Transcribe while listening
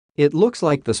It looks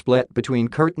like the split between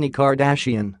Kourtney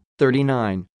Kardashian,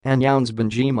 39, and Younes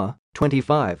bendjima,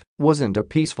 25, wasn't a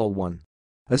peaceful one.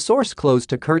 A source close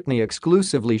to Kourtney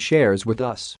exclusively shares with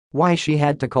us why she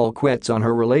had to call quits on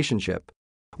her relationship,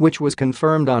 which was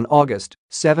confirmed on August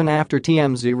 7 after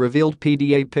TMZ revealed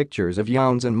PDA pictures of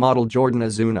Younes and model Jordan,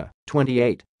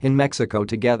 28, in Mexico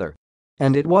together.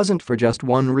 And it wasn't for just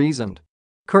one reason.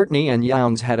 Kourtney and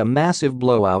Younes had a massive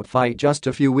blowout fight just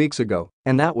a few weeks ago,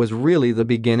 and that was really the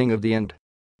beginning of the end.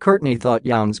 Kourtney thought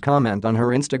Younes' comment on her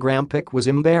Instagram pic was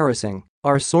embarrassing,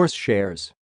 our source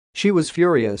shares. She was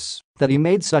furious that he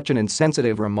made such an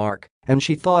insensitive remark, and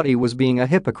she thought he was being a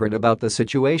hypocrite about the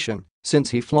situation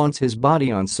since he flaunts his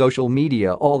body on social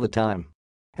media all the time.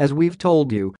 As we've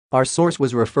told you, our source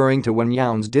was referring to when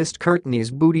Younes dissed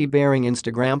Kourtney's booty-bearing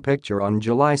Instagram picture on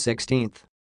July 16.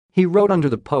 He wrote under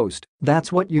the post,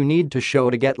 "That's what you need to show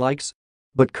to get likes."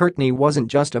 But Kourtney wasn't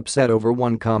just upset over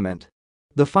one comment.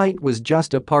 The fight was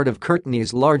just a part of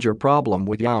Kourtney's larger problem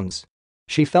with Younes.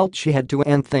 She felt she had to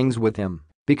end things with him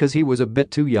because he was a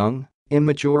bit too young,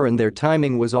 immature, and their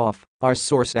timing was off, our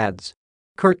source adds.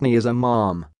 Kourtney is a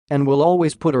mom and will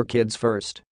always put her kids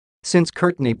first. Since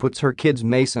Kourtney puts her kids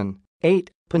Mason,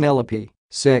 8, Penelope,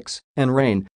 6, and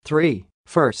Rain, 3,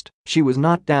 first, she was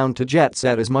not down to jet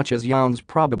set as much as Younes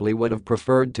probably would have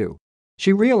preferred to.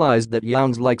 She realized that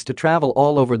Younes likes to travel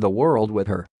all over the world with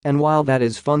her, and while that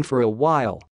is fun for a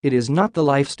while, it is not the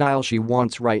lifestyle she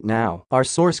wants right now, our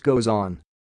source goes on.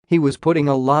 He was putting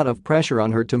a lot of pressure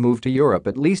on her to move to Europe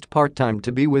at least part-time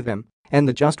to be with him, and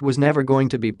that just was never going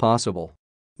to be possible.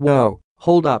 Whoa,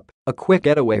 hold up, a quick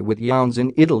getaway with Younes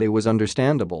in Italy was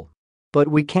understandable. But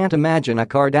we can't imagine a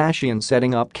Kardashian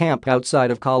setting up camp outside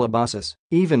of Calabasas,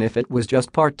 even if it was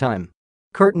just part-time.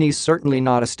 Kourtney's certainly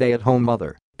not a stay-at-home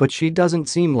mother, but she doesn't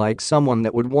seem like someone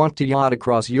that would want to yacht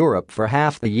across Europe for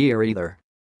half the year either.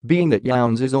 Being that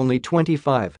Younes is only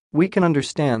 25, we can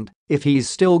understand if he's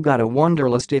still got a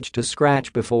wanderlust itch to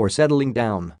scratch before settling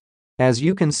down. As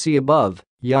you can see above,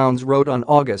 Younes wrote on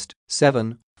August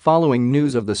 7, following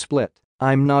news of the split,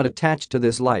 "I'm not attached to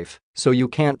this life, so you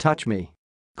can't touch me."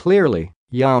 Clearly,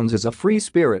 Younes is a free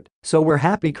spirit, so we're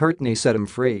happy Kourtney set him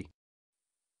free,